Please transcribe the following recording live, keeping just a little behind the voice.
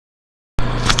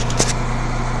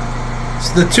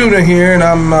the Tuna here, and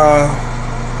I'm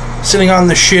sitting on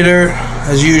the shitter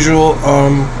as usual.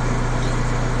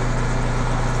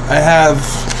 I have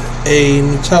a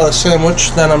Nutella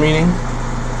sandwich that I'm eating.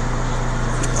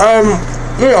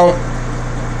 You know,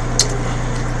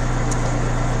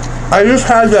 I just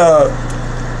had the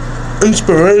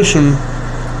inspiration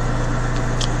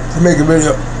to make a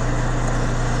video.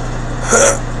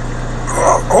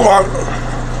 Hold on.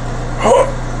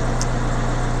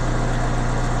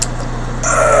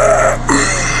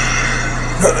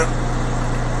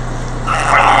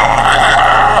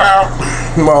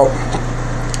 Well,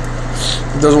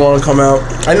 it doesn't want to come out.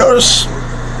 I noticed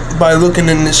by looking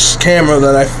in this camera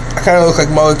that I kind of look like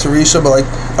Mother Teresa, but like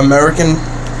American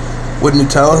with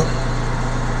Nutella,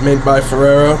 made by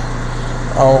Ferrero.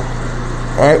 Oh,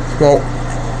 alright, well,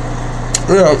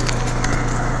 you know,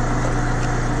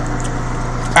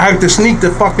 I had to sneak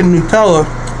the fucking Nutella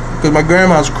because my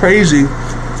grandma's crazy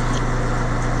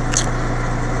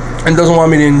and doesn't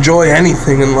want me to enjoy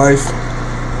anything in life,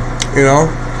 you know,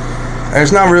 and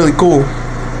it's not really cool.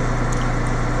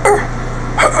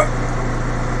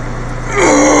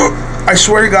 I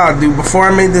swear to God, dude, before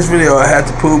I made this video, I had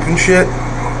to poop and shit.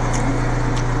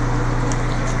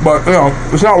 But, you know,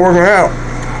 it's not working out.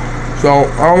 So,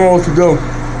 I don't know what to do.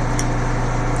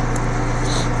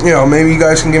 You know, maybe you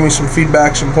guys can give me some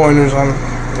feedback, some pointers on,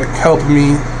 like, helping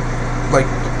me, like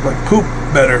poop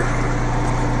better.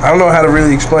 I don't know how to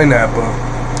really explain that, but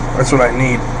that's what I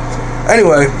need.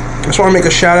 Anyway, I just want to make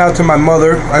a shout out to my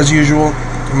mother, as usual,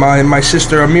 my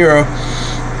sister Amira,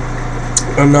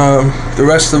 and the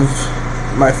rest of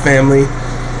my family.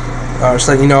 Just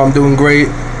letting you know I'm doing great.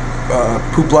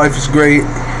 Poop life is great.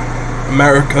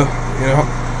 America, you know.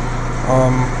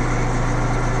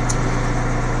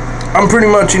 I'm pretty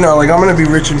much, you know, like, I'm gonna be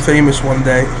rich and famous one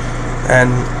day, and,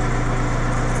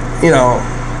 you know,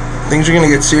 things are gonna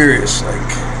get serious.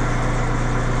 Like,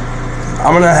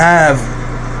 I'm gonna have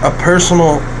a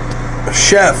personal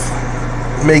chef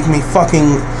make me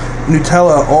fucking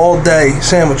Nutella all day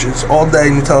sandwiches, all day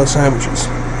Nutella sandwiches,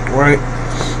 right?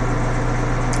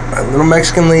 Little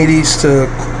Mexican ladies to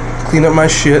clean up my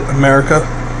shit, America.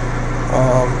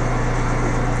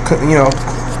 You know,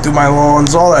 do my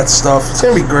lawns, all that stuff. It's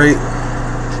gonna be great.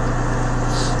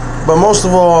 But most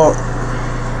of all,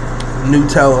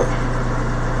 Nutella.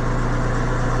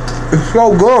 It's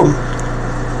so good.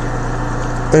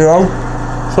 You know?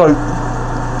 It's like,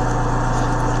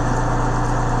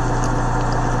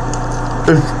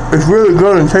 it's really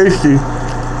good and tasty.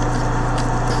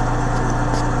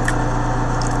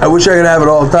 I wish I could have it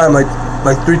all the time, like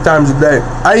 3 times a day.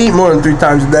 I eat more than 3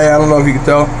 times a day. I don't know if you can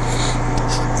tell.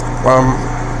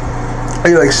 I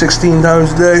eat like 16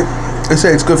 times a day. They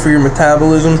say it's good for your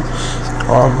metabolism.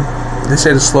 They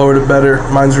say the slower the better.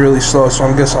 Mine's really slow, so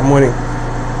I guess I'm winning.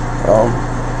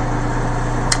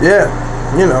 Yeah,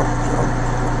 you know.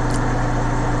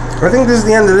 I think this is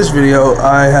the end of this video.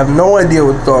 I have no idea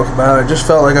what to talk about. I just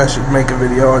felt like I should make a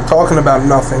video. I'm talking about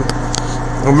nothing.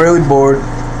 I'm really bored.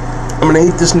 I'm gonna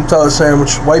eat this Nutella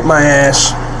sandwich, wipe my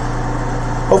ass.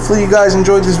 Hopefully you guys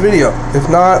enjoyed this video. If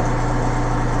not,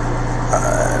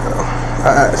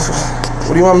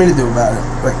 what do you want me to do about it?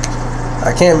 Like,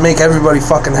 I can't make everybody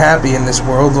fucking happy in this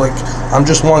world. Like, I'm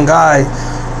just one guy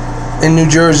in New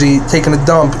Jersey taking a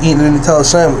dump, eating a Nutella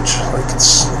sandwich. Like,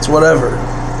 it's whatever.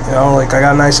 You know, like, I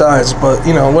got nice eyes, but,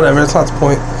 you know, whatever. That's not the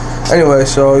point. Anyway,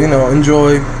 so, you know,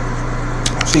 enjoy.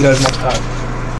 See you guys next time.